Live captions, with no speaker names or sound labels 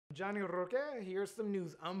Johnny Roque. Here's some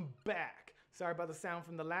news. I'm back. Sorry about the sound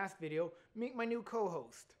from the last video. Meet my new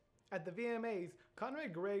co-host. At the VMAs, Conor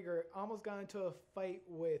McGregor almost got into a fight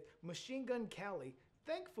with Machine Gun Kelly.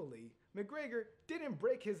 Thankfully, McGregor didn't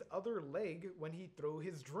break his other leg when he threw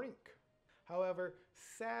his drink. However,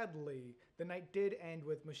 sadly, the night did end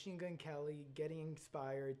with Machine Gun Kelly getting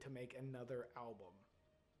inspired to make another album.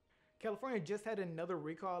 California just had another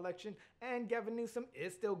recall election, and Gavin Newsom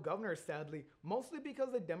is still governor, sadly, mostly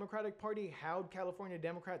because the Democratic Party held California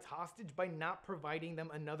Democrats hostage by not providing them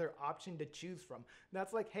another option to choose from.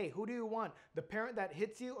 That's like, hey, who do you want? The parent that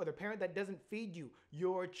hits you or the parent that doesn't feed you?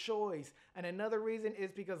 Your choice. And another reason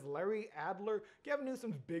is because Larry Adler, Gavin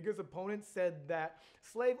Newsom's biggest opponent, said that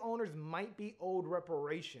slave owners might be owed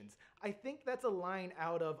reparations. I think that's a line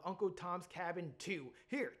out of Uncle Tom's Cabin 2.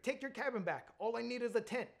 Here, take your cabin back. All I need is a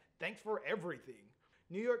tent. Thanks for everything.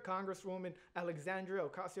 New York Congresswoman Alexandria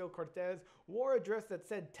Ocasio-Cortez wore a dress that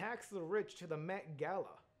said tax the rich to the Met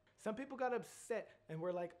Gala. Some people got upset and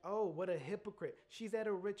were like, oh, what a hypocrite. She's at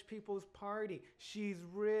a rich people's party. She's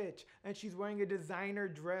rich and she's wearing a designer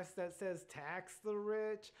dress that says tax the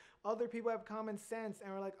rich. Other people have common sense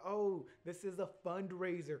and were like, oh, this is a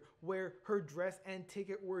fundraiser where her dress and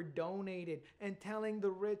ticket were donated, and telling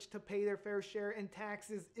the rich to pay their fair share in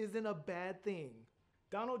taxes isn't a bad thing.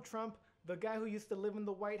 Donald Trump, the guy who used to live in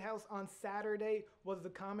the White House, on Saturday was the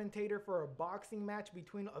commentator for a boxing match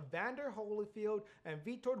between Evander Holyfield and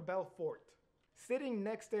Vitor Belfort. Sitting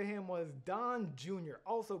next to him was Don Jr.,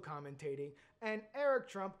 also commentating, and Eric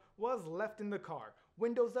Trump was left in the car.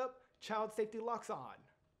 Windows up, child safety locks on.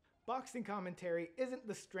 Boxing commentary isn't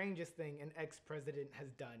the strangest thing an ex-president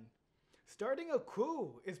has done. Starting a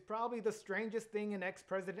coup is probably the strangest thing an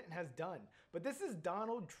ex-president has done. But this is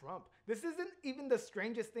Donald Trump. This isn't even the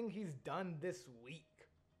strangest thing he's done this week.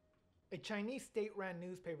 A Chinese state-run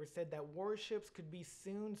newspaper said that warships could be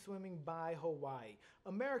soon swimming by Hawaii.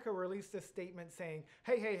 America released a statement saying,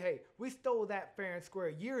 hey, we stole that fair and square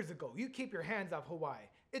years ago. You keep your hands off Hawaii.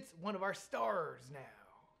 It's one of our stars now.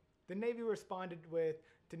 The Navy responded with,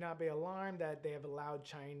 to not be alarmed that they have allowed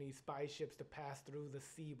Chinese spy ships to pass through the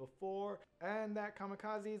sea before, and that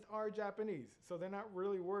kamikazes are Japanese, so they're not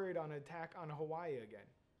really worried on an attack on Hawaii again.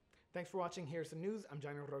 Thanks for watching. Here's some news. I'm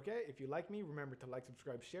Johnny Roque. If you like me, remember to like,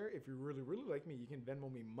 subscribe, share. If you really like me, you can Venmo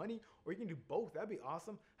me money, or you can do both. That'd be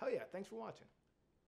awesome. Hell yeah, thanks for watching.